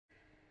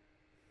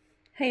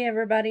Hey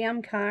everybody,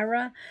 I'm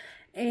Kiara,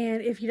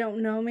 and if you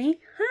don't know me,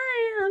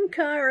 hi, I'm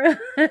Kiara.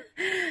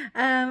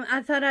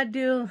 I thought I'd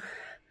do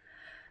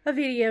a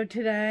video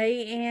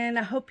today, and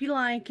I hope you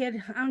like it.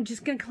 I'm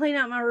just going to clean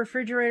out my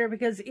refrigerator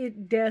because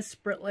it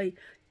desperately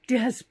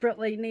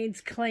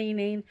needs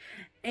cleaning.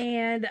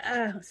 And,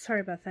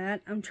 sorry about that.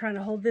 I'm trying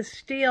to hold this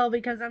still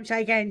because I'm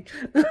shaking.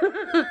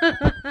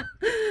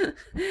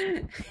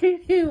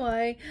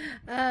 Anyway,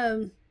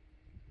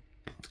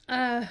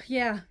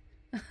 yeah.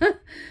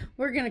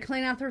 We're gonna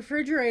clean out the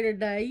refrigerator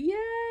today.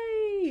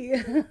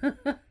 Yay!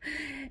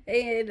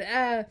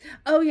 And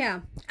oh yeah,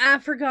 I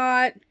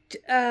forgot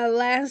our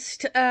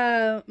last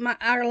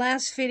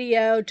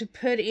video to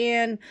put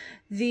in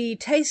the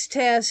taste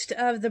test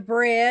of the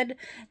bread,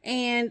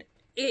 and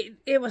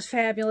it was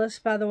fabulous,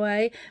 by the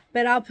way.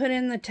 But I'll put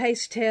in the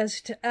taste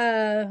test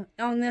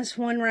on this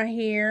one right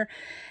here.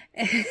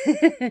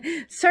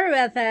 Sorry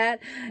about that.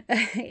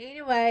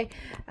 Anyway,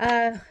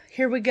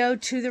 here we go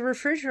to the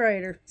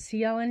refrigerator. See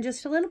y'all in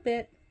just a little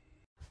bit.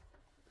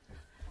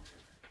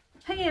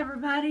 Hey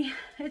everybody,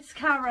 it's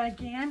Kiara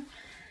again,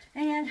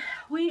 and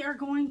we are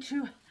going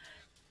to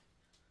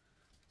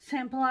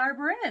sample our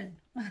bread.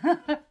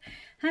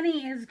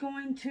 Honey is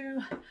going to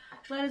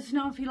let us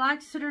know if he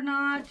likes it or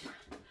not.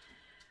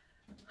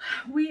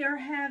 We are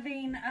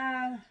having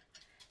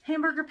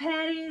hamburger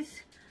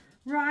patties,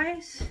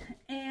 rice,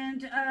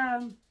 and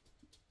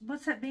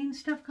what's that bean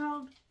stuff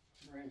called?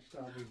 Ranch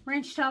style beans.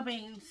 Ranch style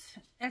beans.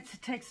 That's a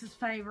Texas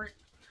favorite.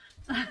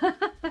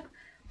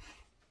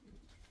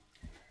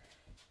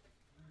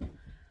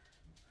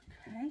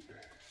 Okay.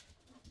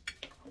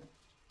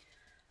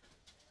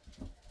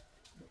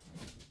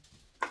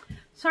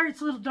 Sorry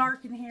it's a little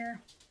dark in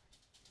here.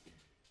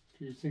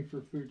 You think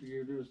for food to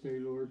give to us, day,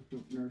 Lord,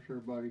 don't nourish our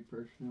body,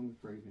 pressure, and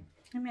with craving.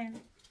 Amen.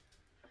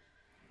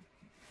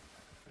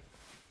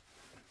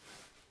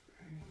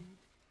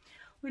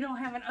 We don't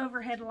have an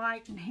overhead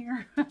light in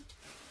here. Let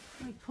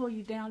me pull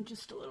you down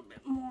just a little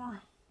bit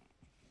more.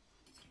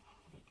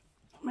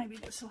 Maybe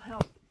this will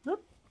help.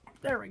 Oop,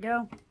 there we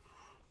go.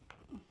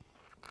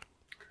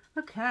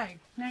 Okay,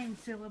 now you can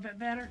see a little bit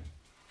better.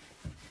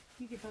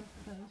 You get both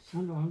of those. I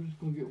know, I'm just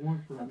going to get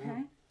one for right now.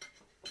 Okay.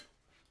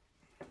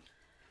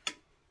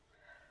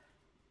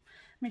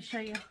 Let me show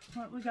you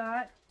what we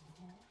got.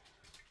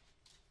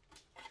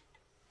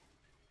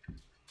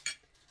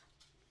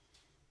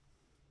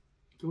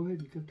 Go ahead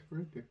and cut the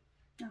bread there.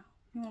 No,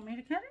 you want me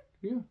to cut it?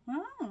 Yeah.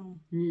 Oh.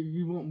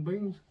 You want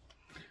beans?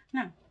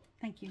 No,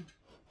 thank you.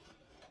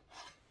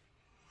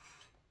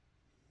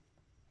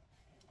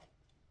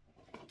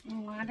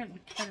 Oh, I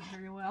didn't cut it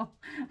very well.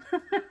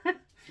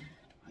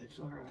 It's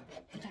all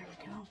right. There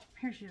we go.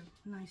 Here's your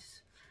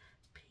nice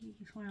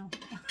piece. Well,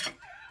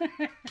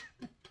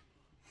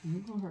 You're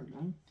going to hurt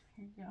none.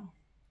 here you go.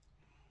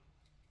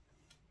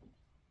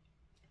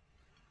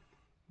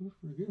 Looks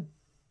pretty good.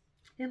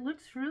 It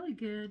looks really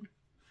good.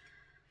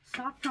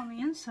 Soft on the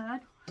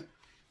inside.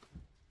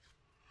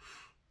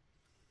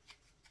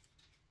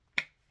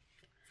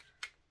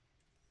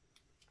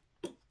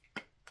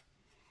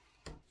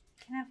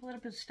 Can I have a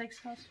little bit of steak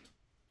sauce?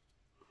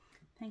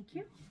 Thank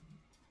you.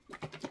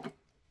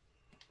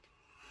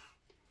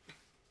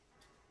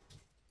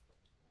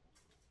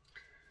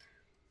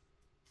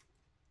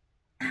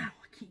 Ow,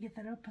 I can't get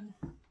that open.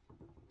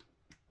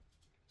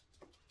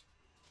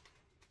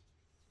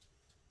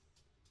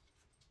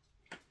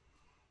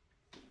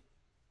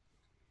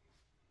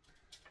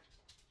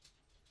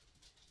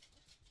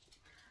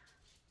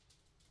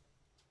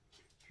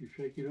 You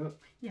shake it up?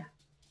 Yeah.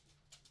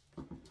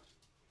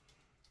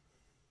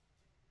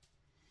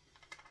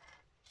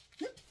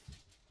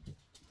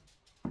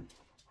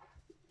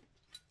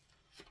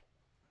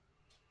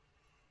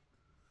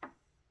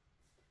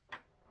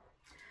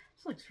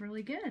 This looks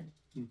really good.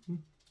 Mm-hmm.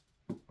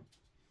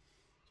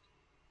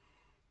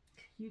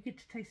 You get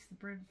to taste the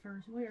bread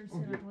first. We already Oh,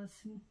 said yeah. I'd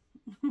listen.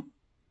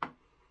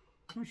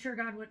 I'm sure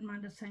God wouldn't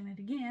mind us saying it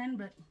again,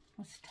 but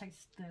let's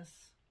taste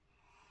this.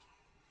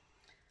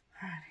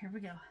 All right, here we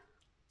go.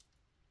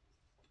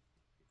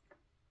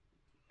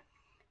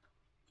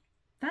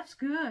 That's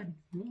good.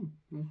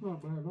 That's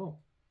not bad at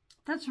all.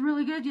 That's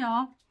really good,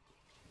 y'all.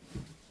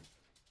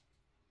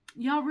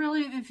 Y'all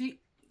really, if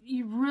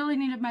you really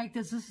need to make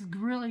this. This is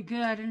really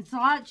good. And it's a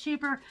lot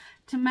cheaper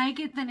to make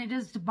it than it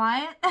is to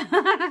buy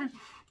it.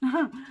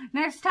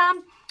 Next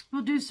time,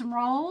 we'll do some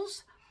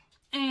rolls.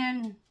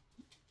 And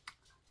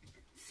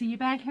see you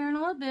back here in a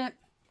little bit.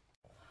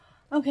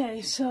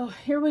 Okay, so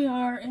here we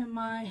are in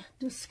my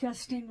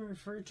disgusting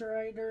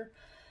refrigerator.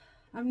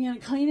 I'm going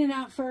to clean it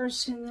out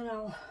first, and then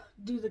I'll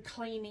do the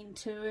cleaning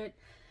to it.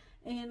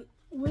 And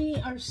we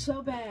are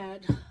so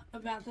bad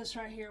about this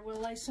right here.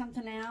 We'll lay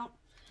something out,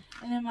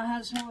 and then my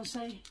husband will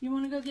say, you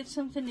want to go get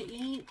something to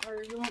eat,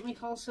 or you want me to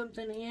call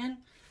something in?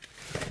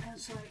 And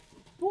it's like,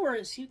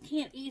 Boris, you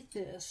can't eat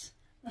this.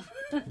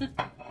 And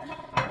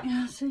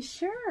I say,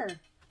 sure.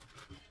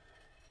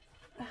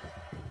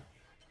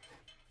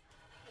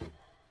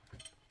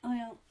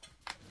 Well,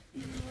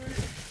 you know what?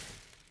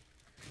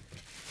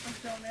 I've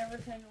thrown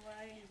everything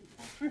away.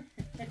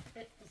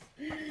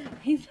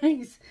 He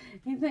thinks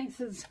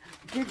it's a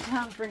good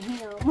time for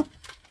him.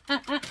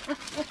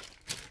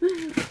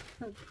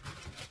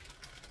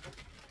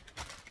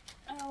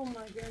 Oh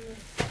my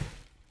goodness.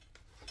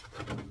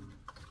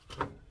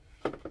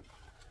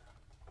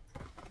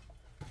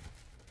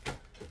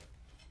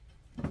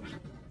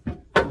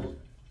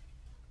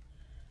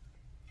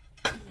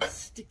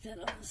 Stick that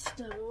on the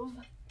stove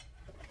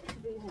to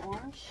be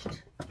washed.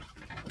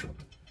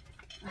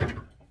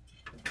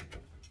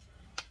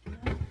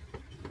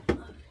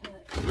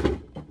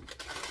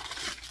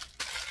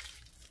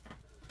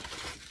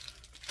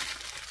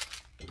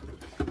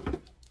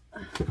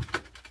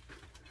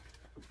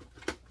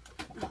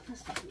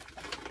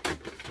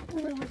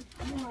 Really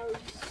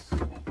gross.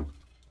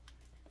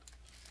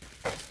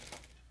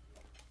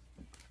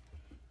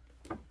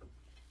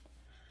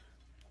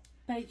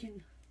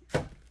 Bacon.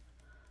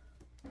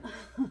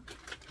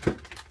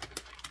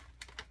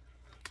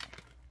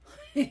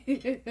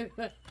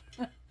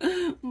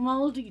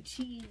 Moldy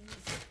cheese.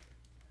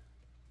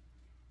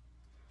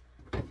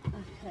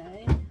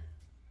 Okay.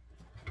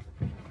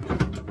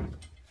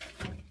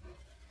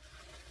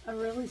 A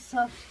really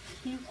soft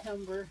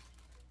cucumber.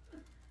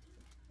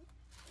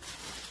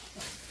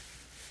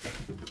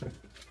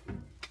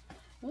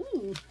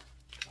 Ooh,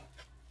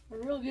 a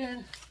real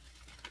good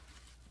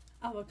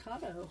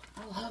avocado.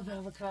 I love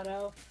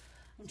avocado.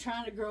 I'm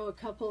trying to grow a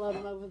couple of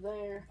them over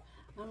there.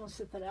 I'm going to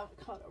set that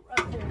avocado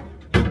right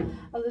there.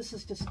 Oh, this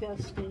is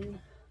disgusting.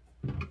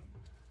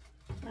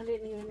 I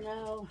didn't even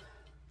know.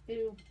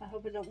 Ew, I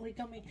hope it don't leak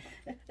on me.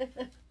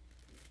 I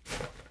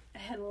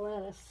had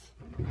lettuce.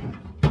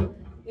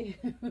 Ew.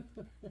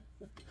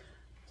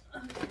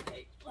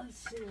 Okay, let's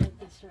see what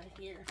this right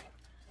here.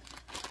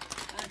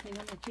 I think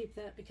I'm going to keep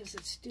that because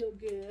it's still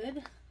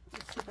good.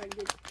 Let's see if I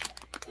can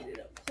get it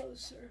up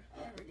closer.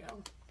 There we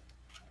go.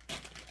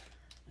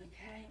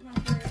 Okay, my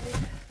bread.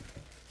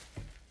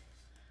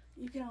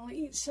 You can only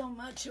eat so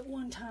much at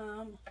one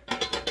time. I'm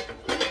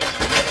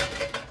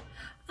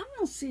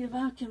going to see if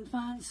I can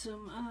find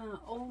some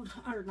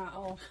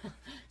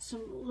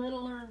some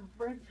littler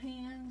bread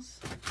pans.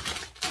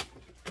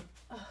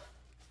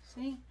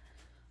 See?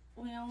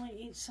 We only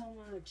eat so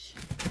much.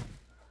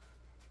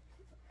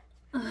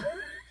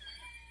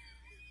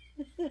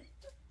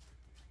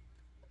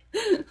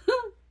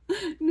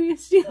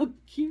 Nasty old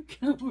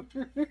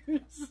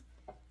cucumbers.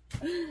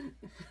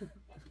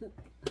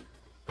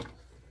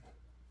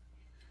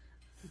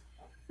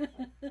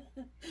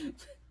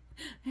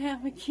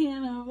 Half a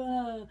can of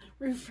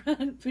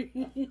refried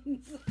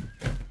beans.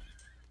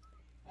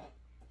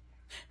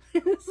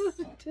 This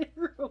is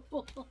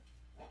terrible.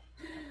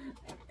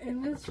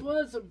 And this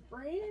was a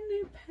brand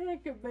new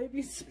pack of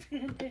baby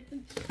spinach.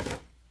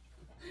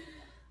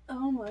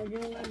 Oh my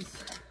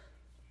goodness.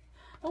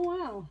 Oh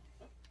wow.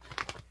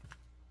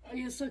 I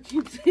guess I'll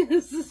keep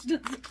this. This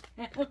doesn't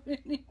have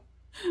any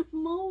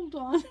mold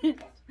on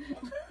it.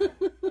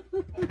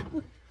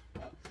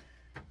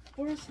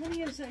 Where's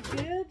honey? Is that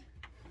good?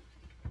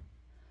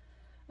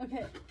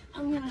 Okay,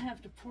 I'm gonna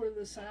have to pour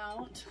this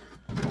out.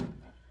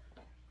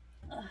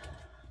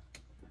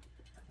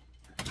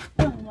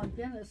 Oh my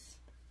goodness.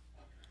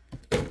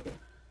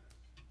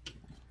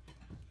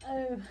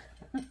 Oh,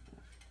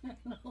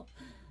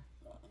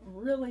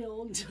 really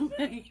old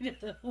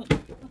tomato.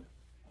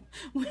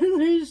 When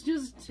there's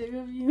just two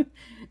of you,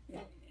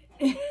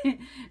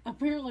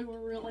 apparently we're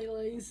really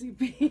lazy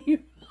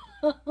people.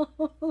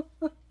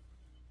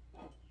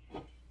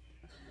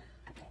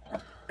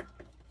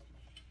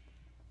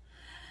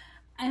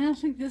 And I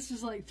think this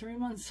is like 3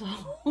 months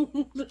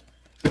old.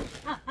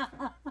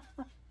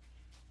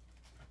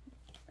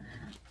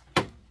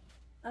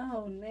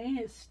 Oh,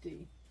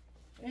 nasty.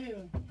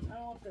 Ew, I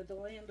don't want that to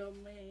land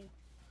on me.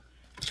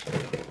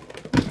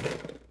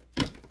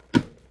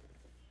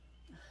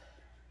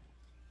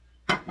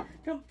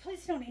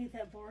 Please don't eat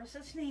that, Boris.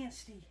 That's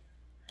nasty.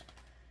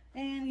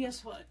 And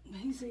guess what?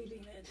 He's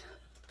eating it.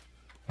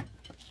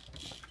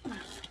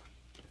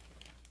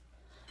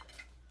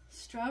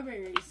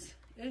 Strawberries.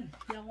 Ew,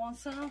 y'all want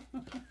some?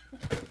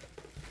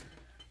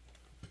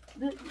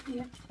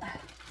 Yeah.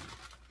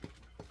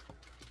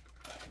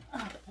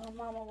 Oh, well,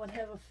 Mama would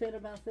have a fit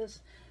about this.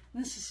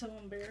 This is so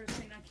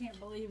embarrassing. I can't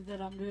believe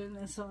that I'm doing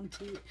this on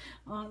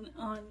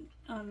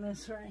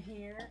this right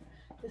here.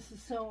 This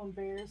is so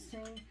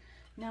embarrassing.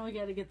 Now we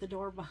got to get the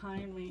door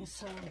behind me.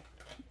 So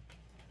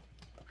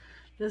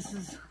this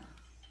is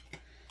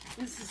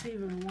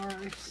even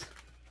worse.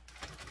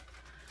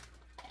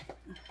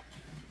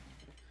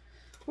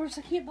 Of course,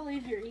 I can't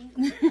believe you're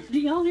eating. Do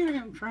y'all hear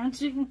him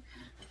crunching?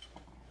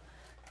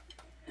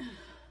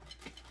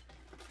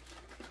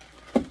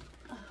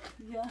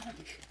 Yuck.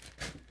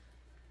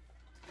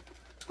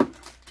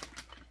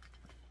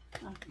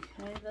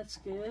 Okay, that's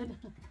good.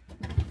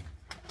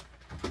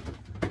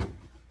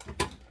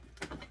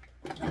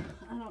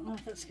 I don't know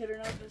if that's good or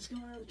not, but it's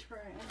going to the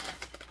trash.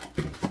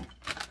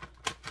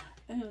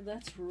 Oh,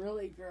 that's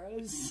really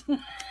gross.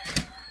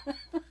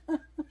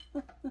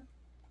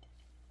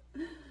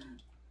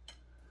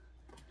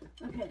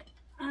 Okay,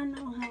 I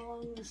know how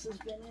long this has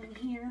been in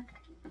here.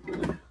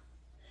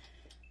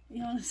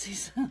 You want to see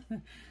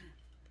something?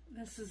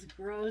 This is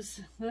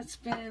gross. That's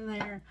been in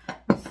there,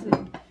 let's see,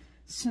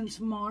 since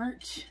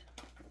March.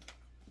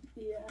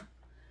 Yeah.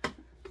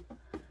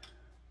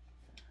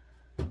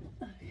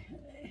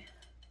 Okay.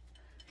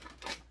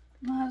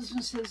 My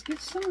husband says, get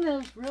some of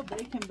those real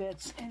bacon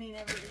bits, and he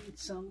never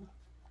eats them.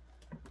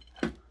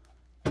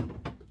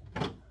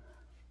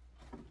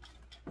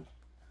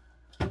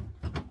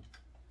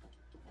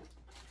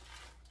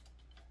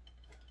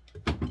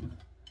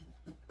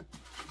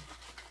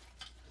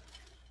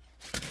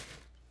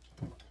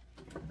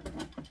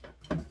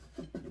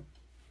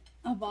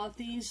 I bought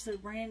these, they're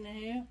brand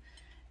new,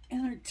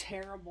 and they're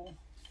terrible.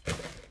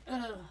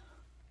 Ugh.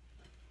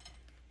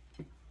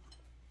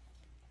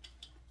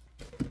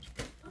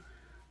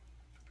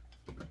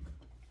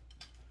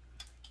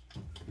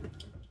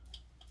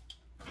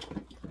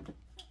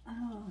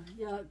 Oh,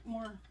 yuck,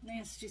 more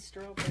nasty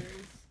strawberries.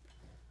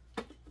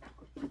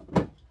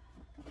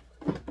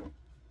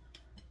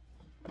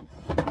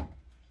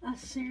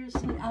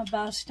 Seriously, I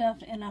buy stuff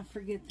and I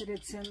forget that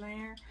it's in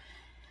there.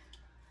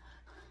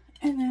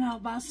 And then I'll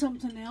buy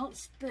something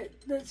else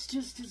that's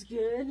just as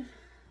good.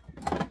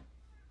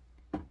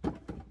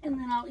 And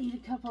then I'll eat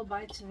a couple of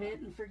bites of it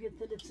and forget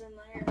that it's in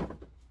there.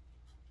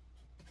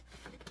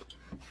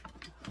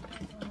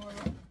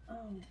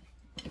 Oh,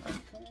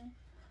 okay.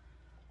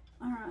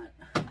 Alright,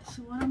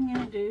 so what I'm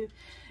gonna do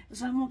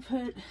is I'm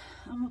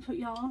gonna put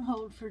y'all on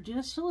hold for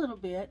just a little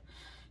bit.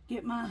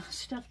 Get my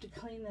stuff to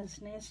clean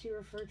this nasty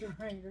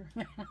refrigerator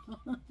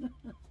out.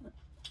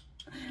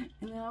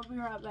 And then I'll be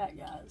right back,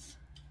 guys.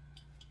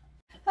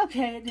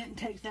 Okay, it didn't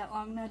take that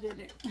long now, did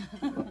it?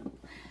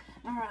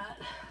 Alright.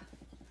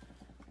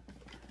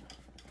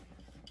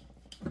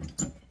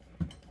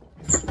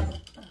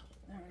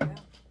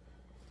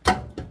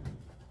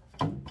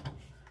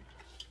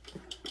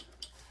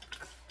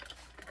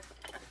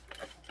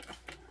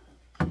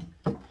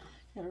 Oh,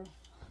 there we go.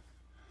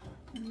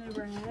 Got a new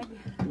rag.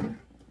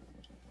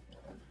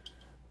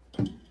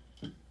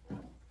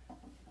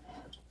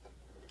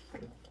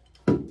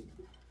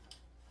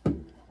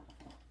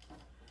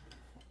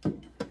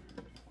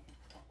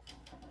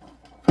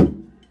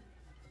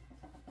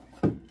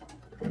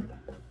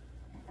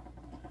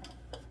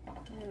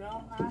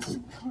 All nice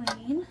and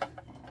clean.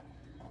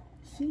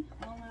 See,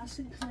 all nice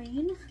and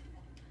clean.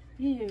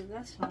 Ew,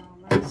 that's not all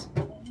nice and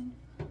clean.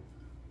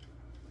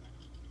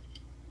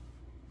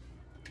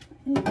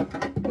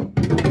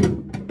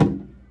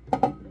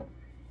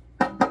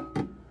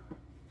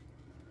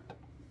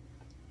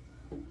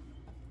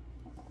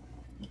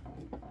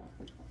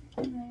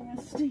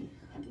 Nasty.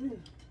 Ew.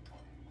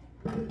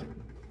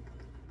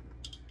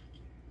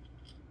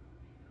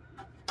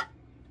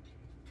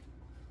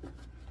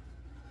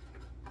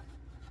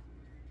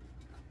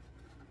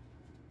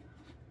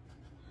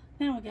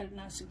 Now we got it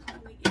nice and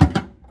clean again.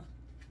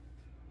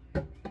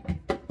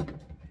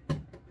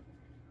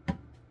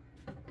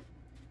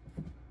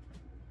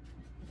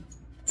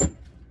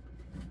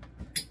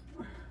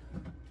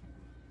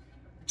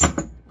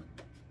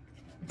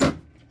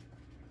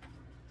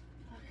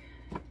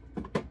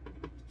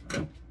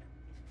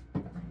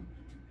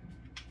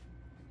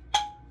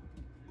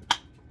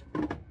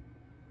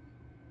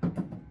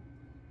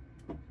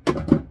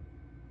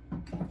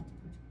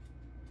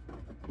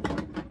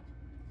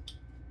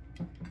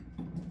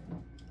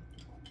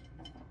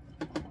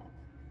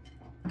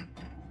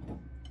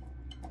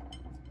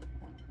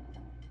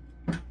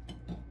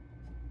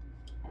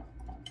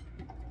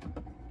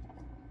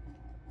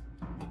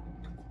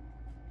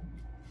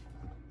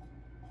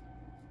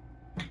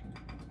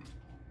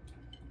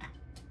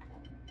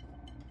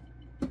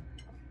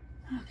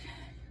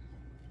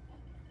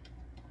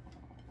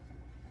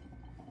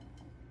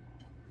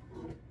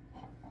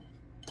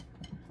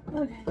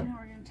 Okay, now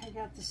we're going to take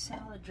out the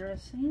salad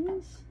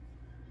dressings.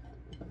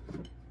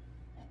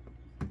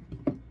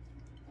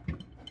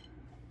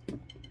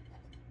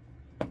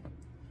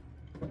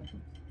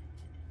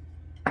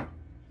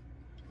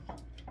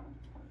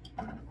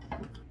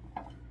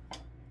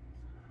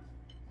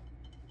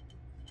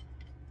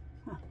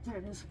 Oh, there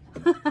it is.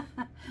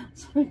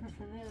 Let's wait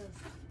for this.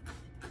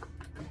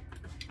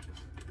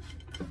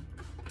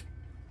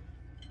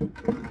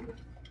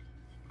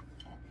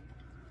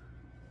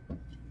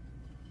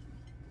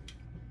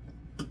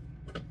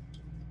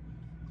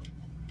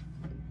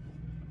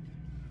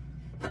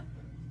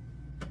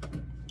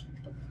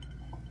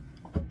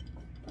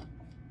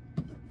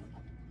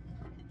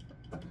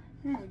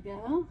 There we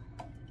go.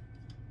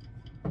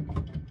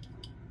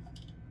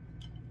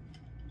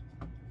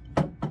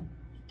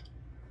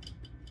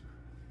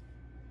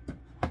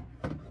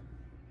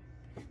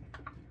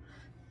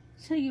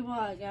 Tell you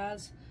what,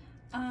 guys,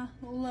 I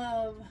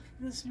love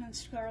this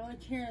minced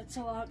garlic here. It's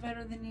a lot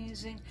better than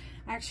using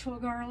actual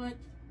garlic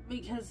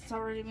because it's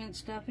already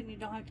minced up and you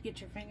don't have to get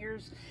your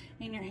fingers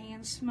and your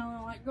hands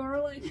smelling like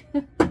garlic.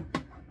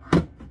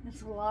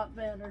 It's a lot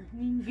better. You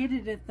can get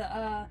it at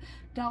the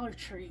Dollar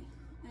Tree.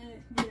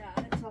 Yeah,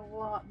 it's a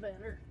lot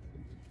better.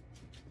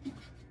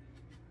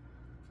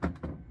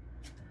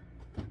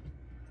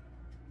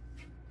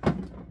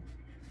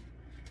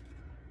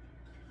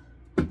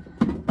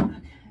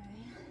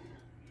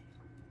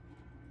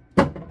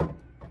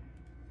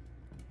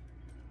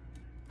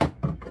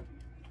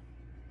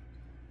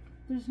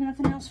 There's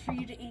nothing else for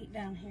you to eat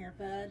down here,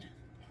 bud.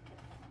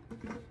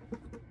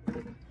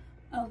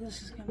 Oh,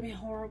 this is going to be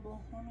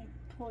horrible. Let me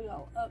pull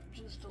y'all up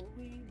just a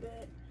wee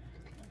bit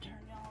and turn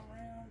y'all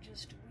around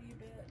just a wee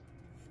bit.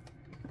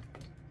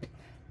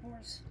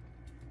 Where's...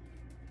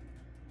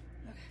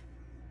 Okay.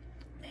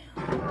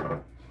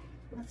 Now,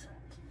 what's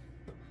that?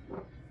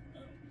 Oh,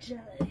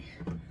 jelly.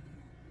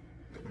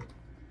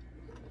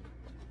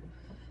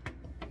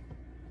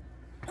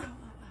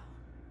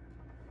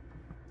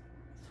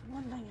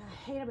 One thing I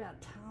hate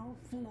about tile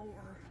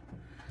floor.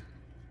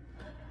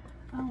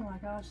 Oh my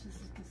gosh, this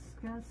is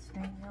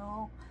disgusting,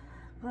 y'all.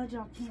 Glad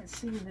y'all can't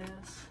see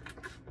this.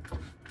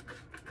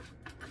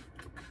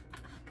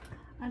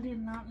 I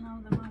did not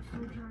know that my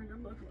refrigerator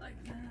looked like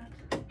that.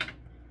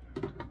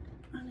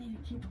 I need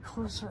to keep a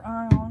closer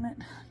eye on it.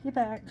 Get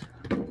back.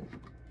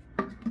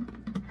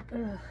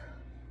 Ugh.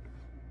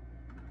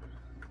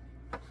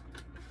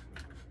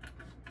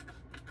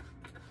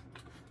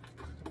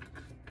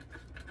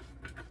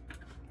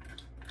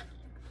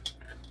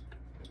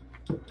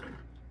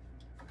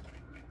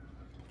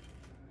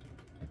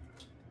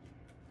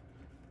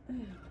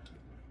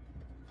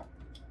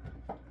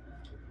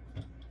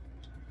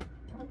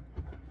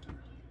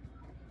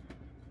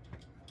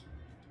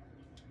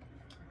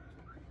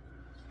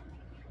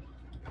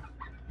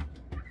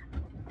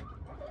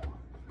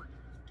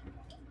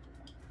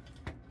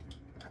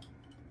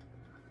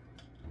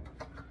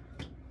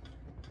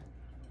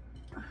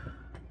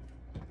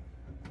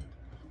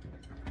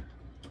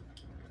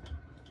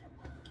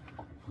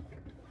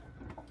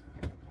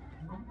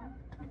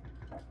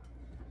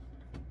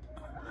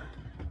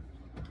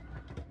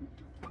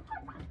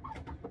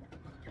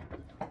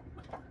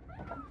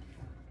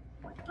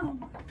 Oh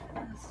my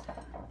goodness.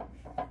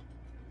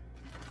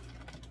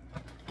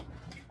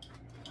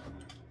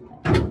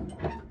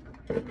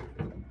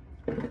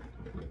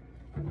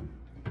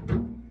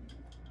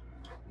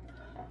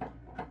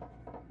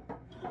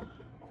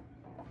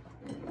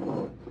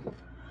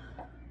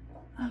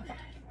 Okay.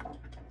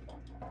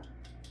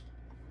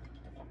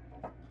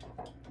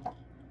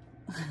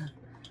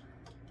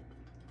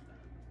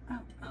 Ow,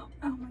 ow,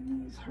 ow, my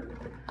knees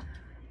hurt.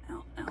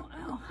 Ow, ow,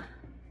 ow.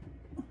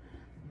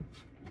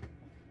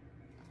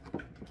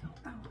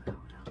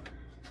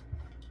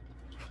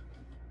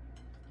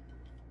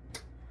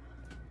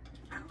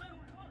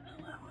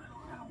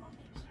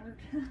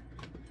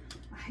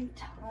 I hate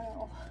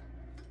tile.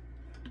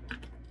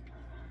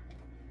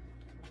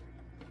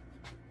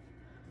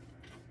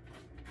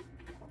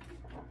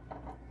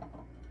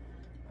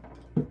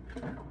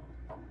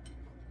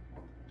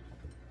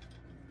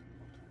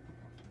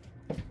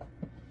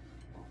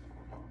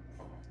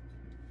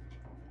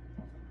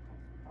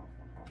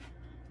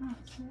 Alright,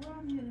 so what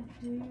I'm going to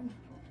do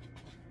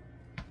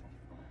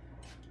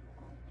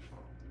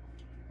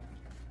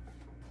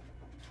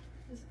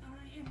is I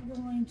am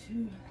going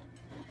to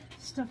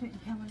stuff it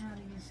coming out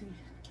easy.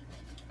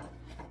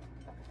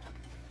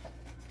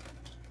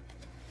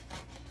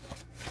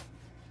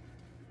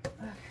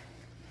 Okay.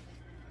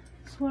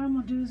 So what I'm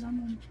going to do is I'm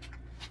going to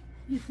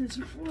get this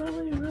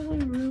really, really,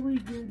 really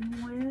good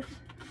and wet.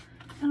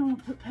 And I'm going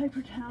to put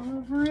paper towel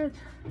over it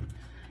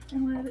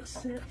and let it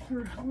sit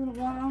for a little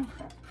while.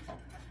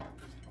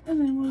 And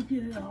then we'll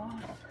get it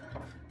off.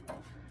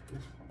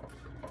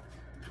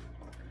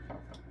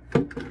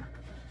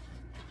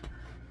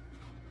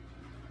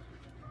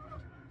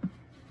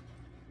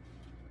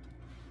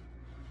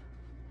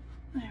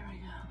 There we go.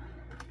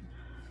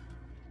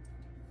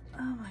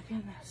 Oh my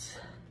goodness.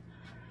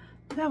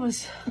 That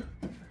was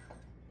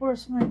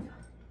worst move.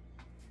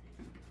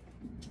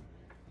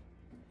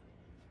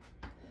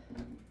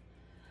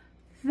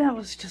 That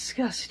was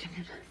disgusting.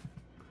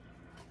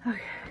 Okay.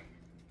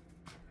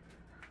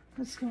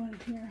 Let's go in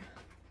here.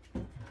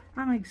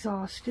 I'm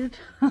exhausted.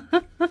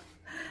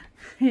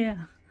 Yeah.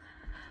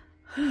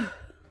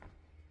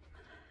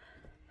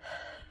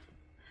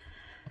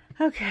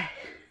 Okay.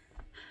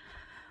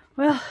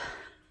 Well,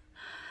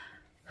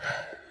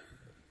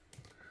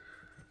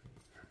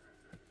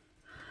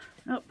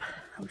 nope.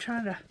 I'm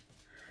trying to.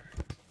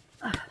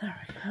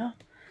 There we go.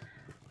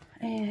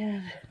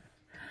 And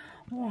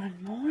one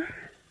more.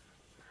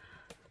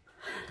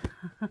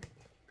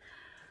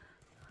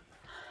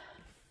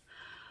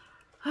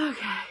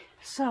 Okay,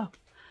 so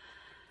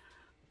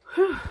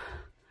whew,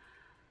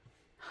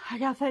 I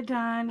got that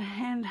done,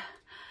 and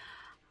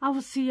I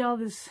will see y'all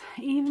this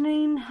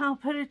evening. I'll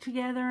put it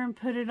together and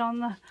put it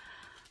on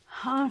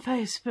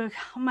Facebook.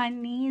 My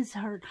knees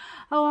hurt.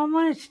 Oh, I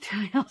wanted to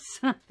tell y'all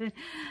something.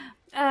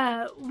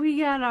 We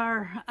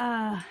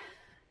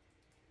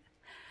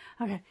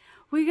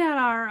got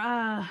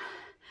our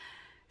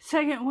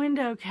second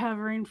window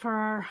covering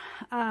for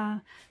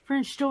our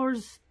French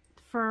doors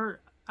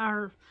for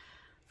our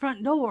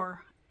front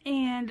door,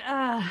 and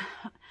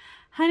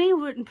honey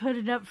wouldn't put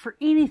it up for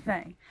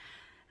anything.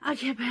 I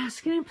kept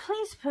asking him,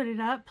 please put it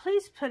up,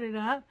 please put it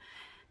up.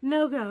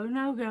 No go,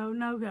 no go,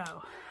 no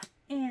go.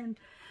 And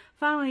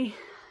finally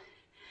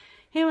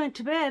he went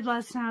to bed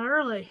last night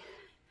early,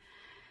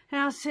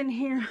 and I was sitting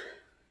here.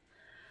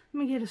 Let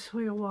me get a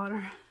swig of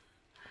water.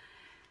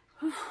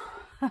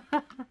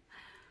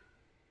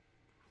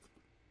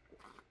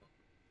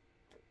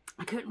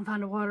 I couldn't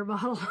find a water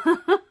bottle.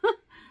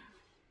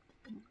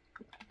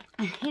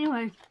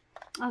 Anyway,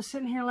 I was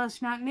sitting here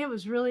last night and it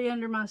was really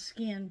under my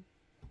skin.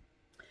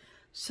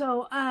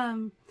 So,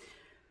 I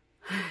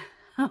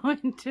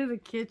went to the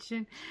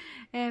kitchen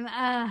and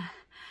I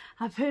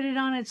put it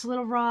on its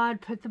little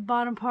rod, put the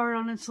bottom part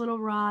on its little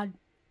rod,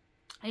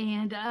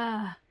 and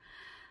I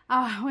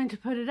went to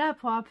put it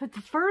up. Well, I put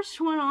the first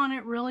one on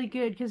it really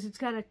good because it's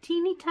got a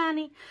teeny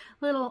tiny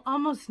little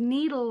almost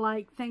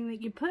needle-like thing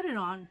that you put it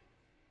on.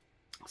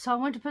 So I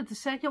went to put the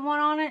second one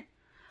on it.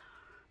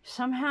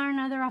 Somehow or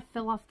another, I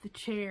fell off the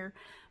chair.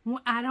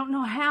 I don't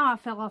know how I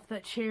fell off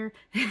that chair.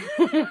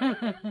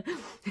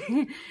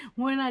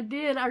 When I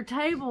did, our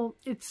table,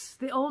 it's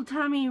the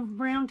old-timey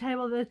round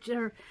table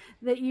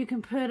that you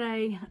can put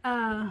a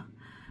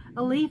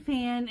leaf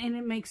in, and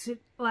it makes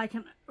it like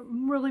a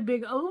really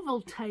big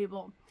oval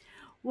table.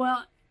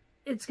 Well,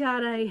 it's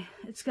got a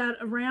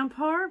round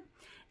part,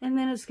 and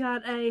then it's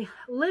got a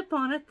lip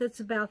on it that's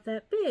about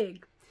that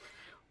big.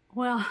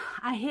 Well,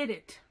 I hit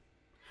it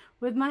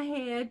with my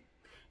head,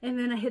 and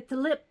then I hit the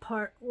lip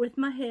part with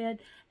my head,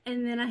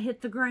 and then I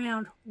hit the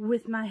ground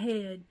with my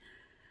head.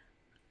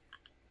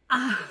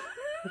 I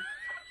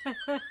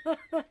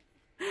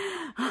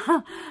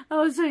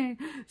was saying,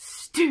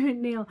 stupid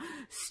Neil,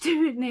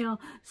 stupid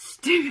Neil,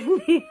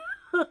 stupid Neil.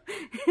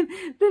 And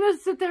then I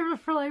sit there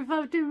for like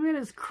 5-10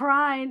 minutes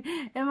crying,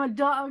 and my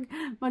dog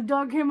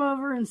came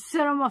over and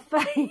sat on my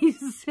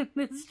face and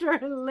then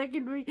started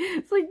licking me.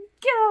 It's like,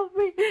 get off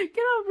me,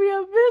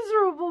 I'm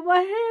miserable, my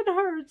head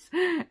hurts.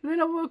 And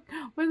then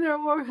when I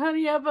woke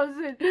Honey up, I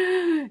said,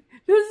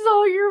 this is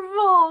all your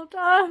fault.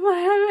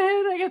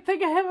 I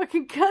think I have a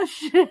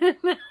concussion.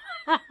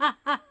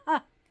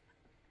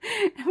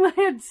 My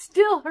head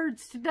still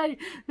hurts today.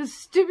 This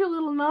stupid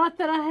little knot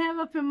that I have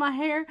up in my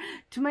hair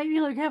to make me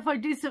look halfway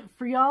decent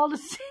for y'all to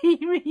see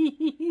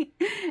me.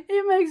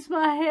 It makes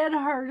my head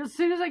hurt. As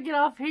soon as I get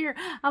off here,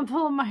 I'm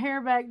pulling my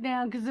hair back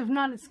down, because if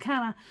not, it's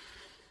kind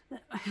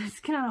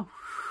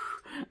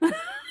of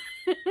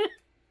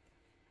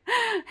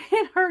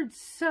it hurts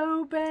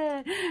so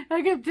bad.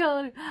 I kept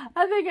telling him,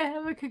 I think I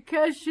have a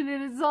concussion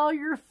and it's all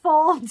your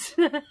fault.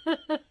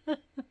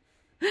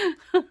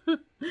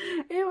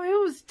 It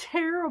was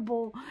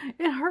terrible.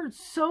 It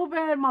hurts so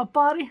bad. My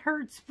body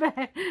hurts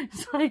bad.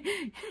 It's like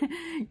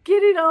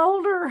getting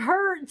older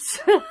hurts.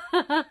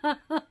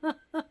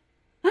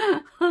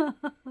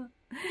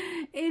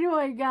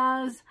 Anyway,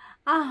 guys,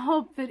 I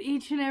hope that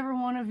each and every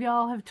one of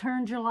y'all have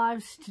turned your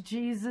lives to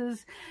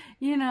Jesus.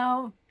 You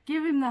know,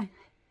 give him the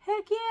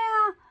heck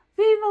yeah.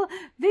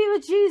 Viva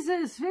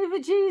Jesus. Viva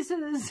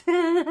Jesus.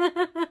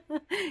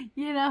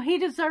 You know, he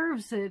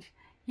deserves it.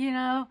 You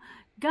know,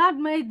 God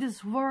made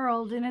this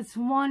world, and it's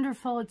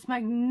wonderful, it's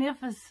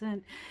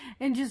magnificent,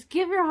 and just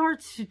give your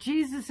hearts to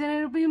Jesus and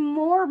it'll be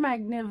more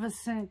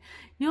magnificent.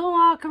 You'll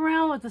walk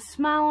around with a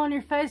smile on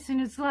your face,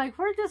 and it's like,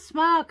 where'd this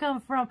smile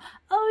come from?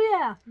 Oh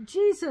yeah,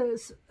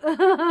 Jesus.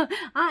 I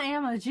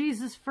am a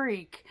Jesus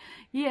freak.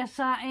 Yes,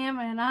 I am,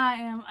 and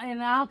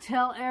I'll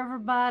tell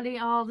everybody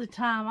all the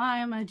time, I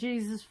am a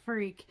Jesus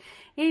freak.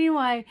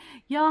 Anyway,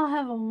 y'all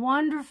have a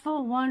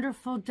wonderful,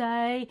 wonderful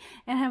day,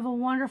 and have a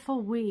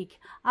wonderful week.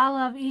 I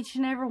love each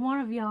and every one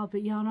of y'all,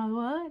 but y'all know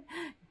what?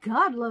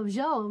 God loves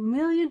y'all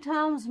 1,000,000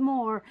 times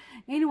more.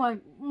 Anyway,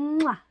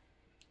 mwah.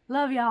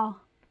 Love y'all.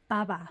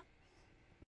 Bye-bye.